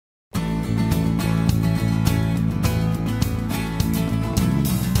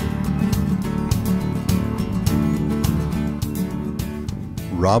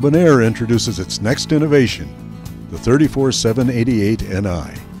Robinair introduces its next innovation, the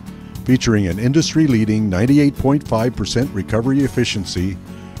 34788NI, featuring an industry-leading 98.5% recovery efficiency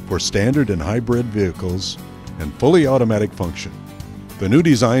for standard and hybrid vehicles and fully automatic function. The new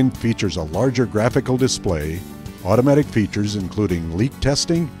design features a larger graphical display, automatic features including leak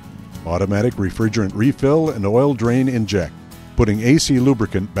testing, automatic refrigerant refill, and oil drain inject, putting AC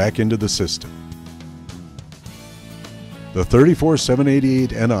lubricant back into the system. The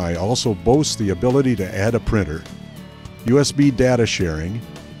 34788NI also boasts the ability to add a printer, USB data sharing,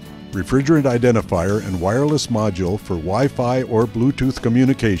 refrigerant identifier, and wireless module for Wi-Fi or Bluetooth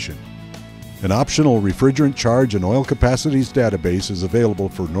communication. An optional refrigerant charge and oil capacities database is available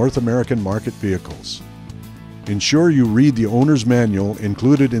for North American market vehicles. Ensure you read the owner's manual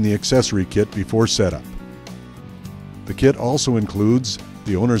included in the accessory kit before setup. The kit also includes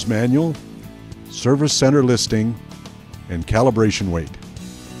the owner's manual, service center listing, and calibration weight.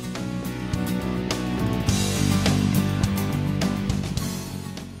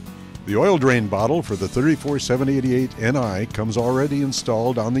 The oil drain bottle for the 34788NI comes already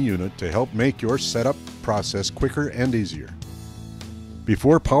installed on the unit to help make your setup process quicker and easier.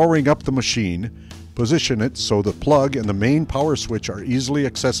 Before powering up the machine, position it so the plug and the main power switch are easily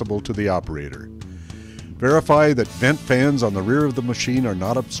accessible to the operator. Verify that vent fans on the rear of the machine are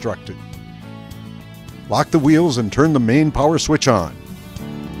not obstructed. Lock the wheels and turn the main power switch on.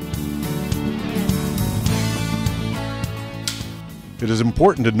 It is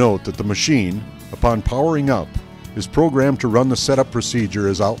important to note that the machine, upon powering up, is programmed to run the setup procedure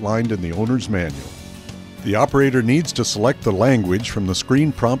as outlined in the owner's manual. The operator needs to select the language from the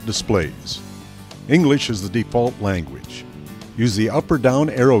screen prompt displays. English is the default language. Use the up or down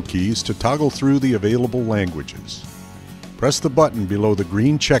arrow keys to toggle through the available languages. Press the button below the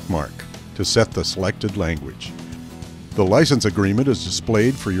green check mark to set the selected language. The license agreement is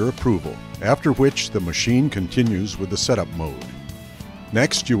displayed for your approval, after which the machine continues with the setup mode.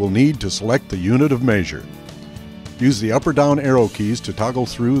 Next, you will need to select the unit of measure. Use the up or down arrow keys to toggle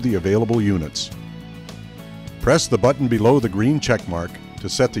through the available units. Press the button below the green check mark to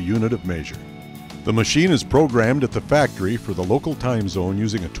set the unit of measure. The machine is programmed at the factory for the local time zone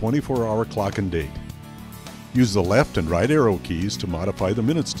using a 24-hour clock and date. Use the left and right arrow keys to modify the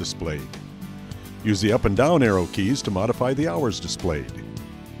minutes displayed. Use the up and down arrow keys to modify the hours displayed.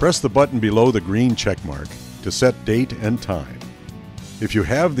 Press the button below the green check mark to set date and time. If you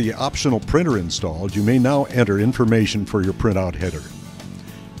have the optional printer installed, you may now enter information for your printout header.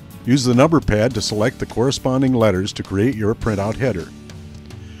 Use the number pad to select the corresponding letters to create your printout header.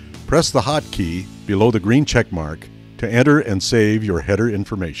 Press the hot key below the green check mark to enter and save your header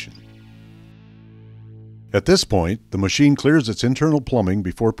information. At this point, the machine clears its internal plumbing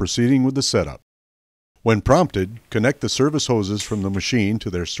before proceeding with the setup. When prompted, connect the service hoses from the machine to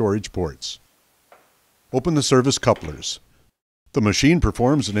their storage ports. Open the service couplers. The machine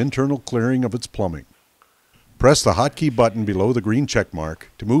performs an internal clearing of its plumbing. Press the hotkey button below the green check mark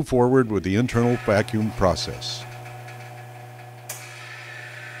to move forward with the internal vacuum process.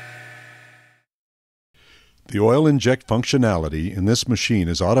 The oil inject functionality in this machine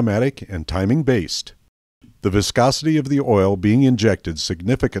is automatic and timing based. The viscosity of the oil being injected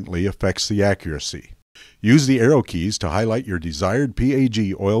significantly affects the accuracy. Use the arrow keys to highlight your desired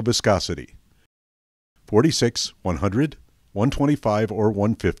PAG oil viscosity: 46, 100, 125, or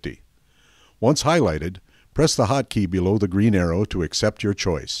 150. Once highlighted, press the hotkey below the green arrow to accept your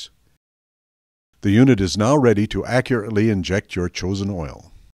choice. The unit is now ready to accurately inject your chosen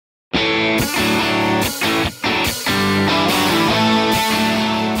oil.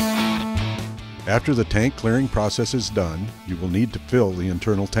 After the tank clearing process is done, you will need to fill the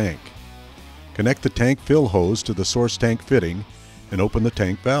internal tank. Connect the tank fill hose to the source tank fitting and open the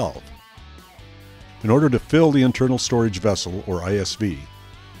tank valve. In order to fill the internal storage vessel, or ISV,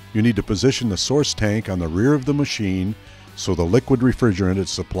 you need to position the source tank on the rear of the machine so the liquid refrigerant is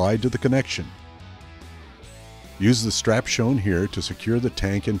supplied to the connection. Use the strap shown here to secure the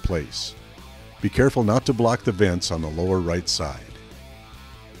tank in place. Be careful not to block the vents on the lower right side.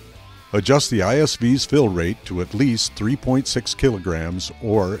 Adjust the ISV's fill rate to at least 3.6 kilograms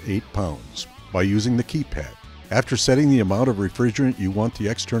or 8 pounds by using the keypad. After setting the amount of refrigerant you want the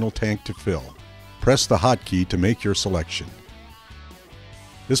external tank to fill, press the hotkey to make your selection.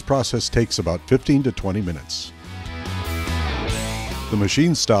 This process takes about 15 to 20 minutes. The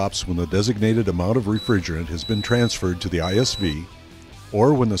machine stops when the designated amount of refrigerant has been transferred to the ISV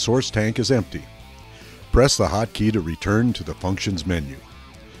or when the source tank is empty. Press the hotkey to return to the Functions menu.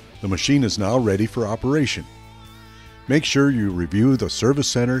 The machine is now ready for operation. Make sure you review the service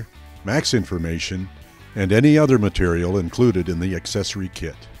center, max information, and any other material included in the accessory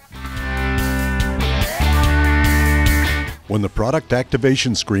kit. When the product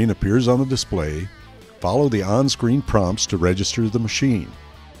activation screen appears on the display, follow the on-screen prompts to register the machine.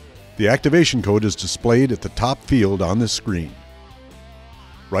 The activation code is displayed at the top field on this screen.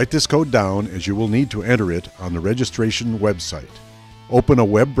 Write this code down as you will need to enter it on the registration website. Open a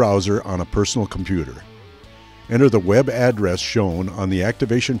web browser on a personal computer. Enter the web address shown on the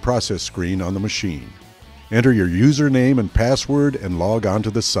activation process screen on the machine. Enter your username and password and log on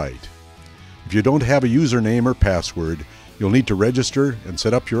to the site. If you don't have a username or password, you'll need to register and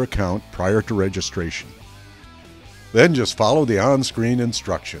set up your account prior to registration. Then just follow the on-screen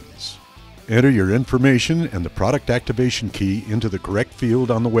instructions. Enter your information and the product activation key into the correct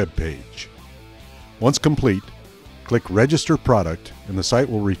field on the web page. Once complete, click Register Product and the site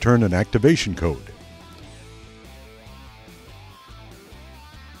will return an activation code.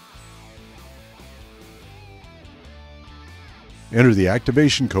 Enter the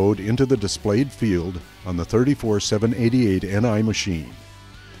activation code into the displayed field on the 34788 NI machine.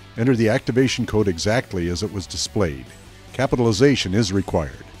 Enter the activation code exactly as it was displayed. Capitalization is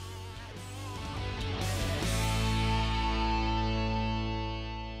required.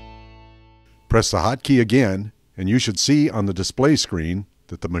 Press the hotkey again, and you should see on the display screen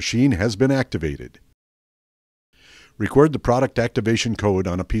that the machine has been activated. Record the product activation code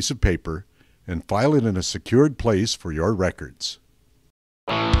on a piece of paper and file it in a secured place for your records.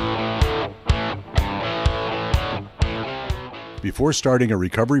 Before starting a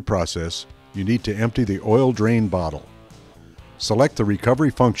recovery process, you need to empty the oil drain bottle. Select the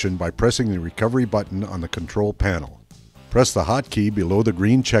recovery function by pressing the recovery button on the control panel. Press the hotkey below the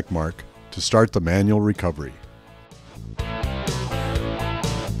green check mark to start the manual recovery.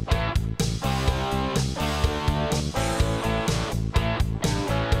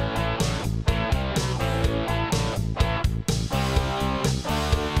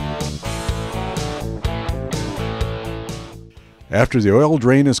 After the oil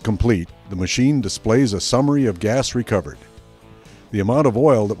drain is complete, the machine displays a summary of gas recovered. The amount of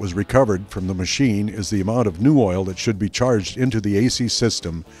oil that was recovered from the machine is the amount of new oil that should be charged into the AC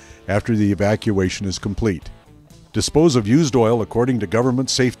system after the evacuation is complete. Dispose of used oil according to government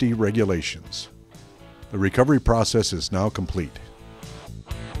safety regulations. The recovery process is now complete.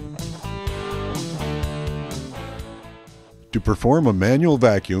 To perform a manual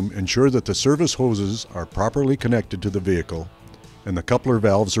vacuum, ensure that the service hoses are properly connected to the vehicle and the coupler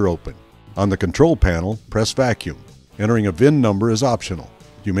valves are open. On the control panel, press Vacuum. Entering a VIN number is optional.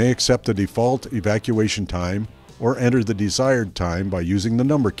 You may accept the default evacuation time or enter the desired time by using the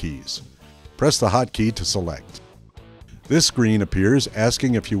number keys. Press the hotkey to select. This screen appears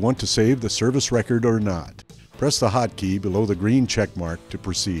asking if you want to save the service record or not. Press the hotkey below the green check mark to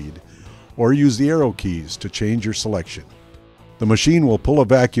proceed, or use the arrow keys to change your selection. The machine will pull a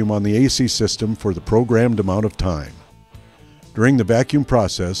vacuum on the AC system for the programmed amount of time. During the vacuum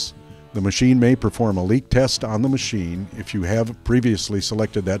process, the machine may perform a leak test on the machine if you have previously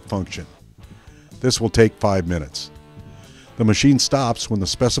selected that function. This will take 5 minutes. The machine stops when the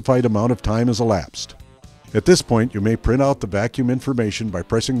specified amount of time has elapsed. At this point, you may print out the vacuum information by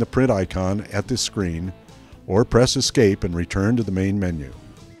pressing the print icon at this screen, or press Escape and return to the main menu.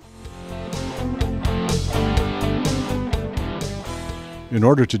 In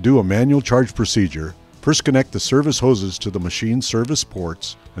order to do a manual charge procedure, first connect the service hoses to the machine service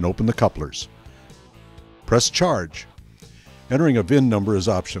ports and open the couplers. Press Charge. Entering a VIN number is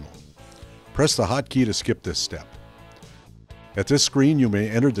optional. Press the hotkey to skip this step. At this screen, you may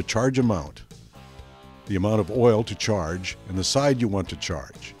enter the charge amount, the amount of oil to charge, and the side you want to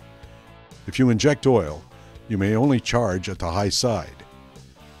charge. If you inject oil, you may only charge at the high side.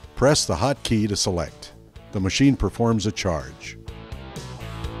 Press the hotkey to select. The machine performs a charge.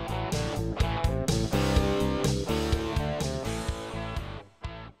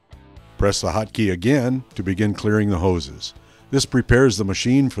 Press the hotkey again to begin clearing the hoses. This prepares the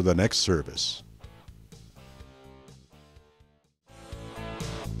machine for the next service.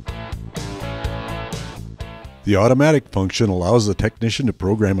 The automatic function allows the technician to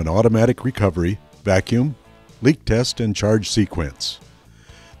program an automatic recovery, vacuum, leak test, and charge sequence.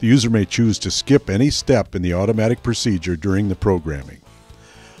 The user may choose to skip any step in the automatic procedure during the programming.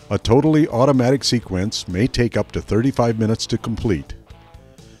 A totally automatic sequence may take up to 35 minutes to complete.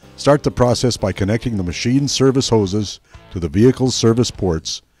 Start the process by connecting the machine service hoses to the vehicle's service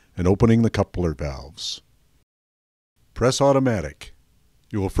ports and opening the coupler valves. Press Automatic.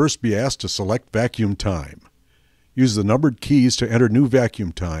 You will first be asked to select vacuum time. Use the numbered keys to enter new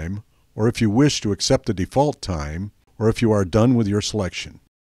vacuum time, or if you wish to accept the default time, or if you are done with your selection.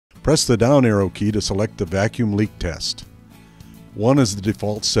 Press the down arrow key to select the vacuum leak test. 1 is the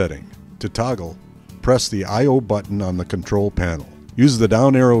default setting. To toggle, press the I/O button on the control panel. Use the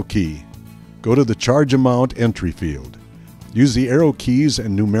down arrow key. Go to the charge amount entry field. Use the arrow keys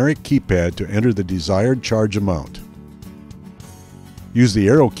and numeric keypad to enter the desired charge amount. Use the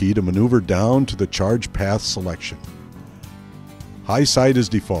arrow key to maneuver down to the charge path selection. High side is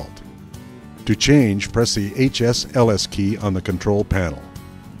default. To change, press the HS/LS key on the control panel.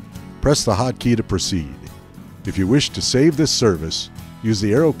 Press the hotkey to proceed. If you wish to save this service, use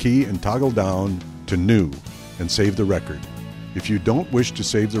the arrow key and toggle down to New and save the record. If you don't wish to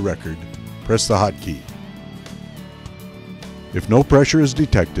save the record, press the hotkey. If no pressure is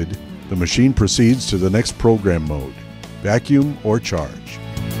detected, the machine proceeds to the next program mode, vacuum or charge.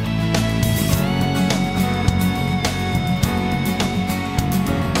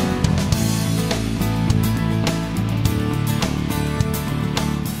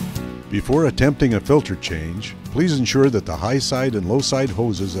 Before attempting a filter change, please ensure that the high side and low side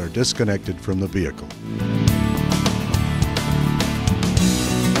hoses are disconnected from the vehicle.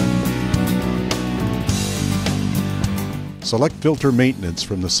 Select Filter Maintenance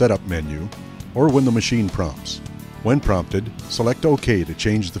from the Setup menu or when the machine prompts. When prompted, select OK to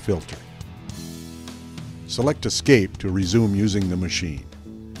change the filter. Select Escape to resume using the machine.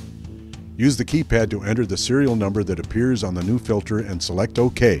 Use the keypad to enter the serial number that appears on the new filter and select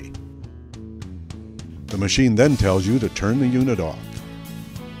OK. The machine then tells you to turn the unit off.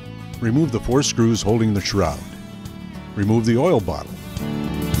 Remove the 4 screws holding the shroud. Remove the oil bottle.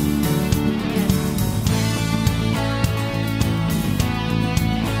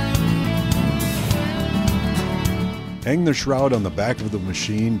 Hang the shroud on the back of the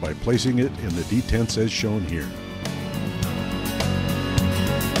machine by placing it in the detents as shown here.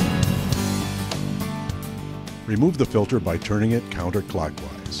 Remove the filter by turning it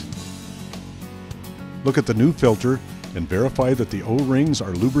counterclockwise. Look at the new filter and verify that the O-rings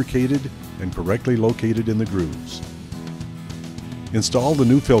are lubricated and correctly located in the grooves. Install the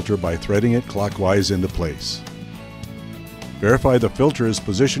new filter by threading it clockwise into place. Verify the filter is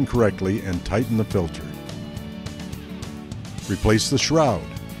positioned correctly and tighten the filter. Replace the shroud.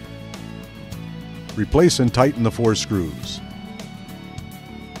 Replace and tighten the 4 screws.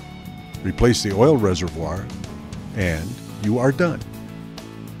 Replace the oil reservoir, and you are done.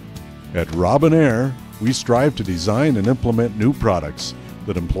 At Robinair, we strive to design and implement new products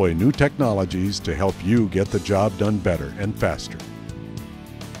that employ new technologies to help you get the job done better and faster.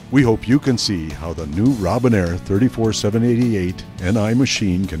 We hope you can see how the new Robinair 34788 NI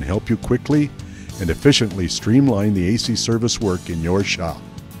machine can help you quickly and efficiently streamline the AC service work in your shop.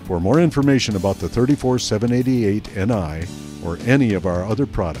 For more information about the 34788 NI or any of our other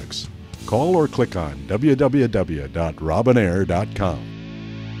products, call or click on www.robinair.com.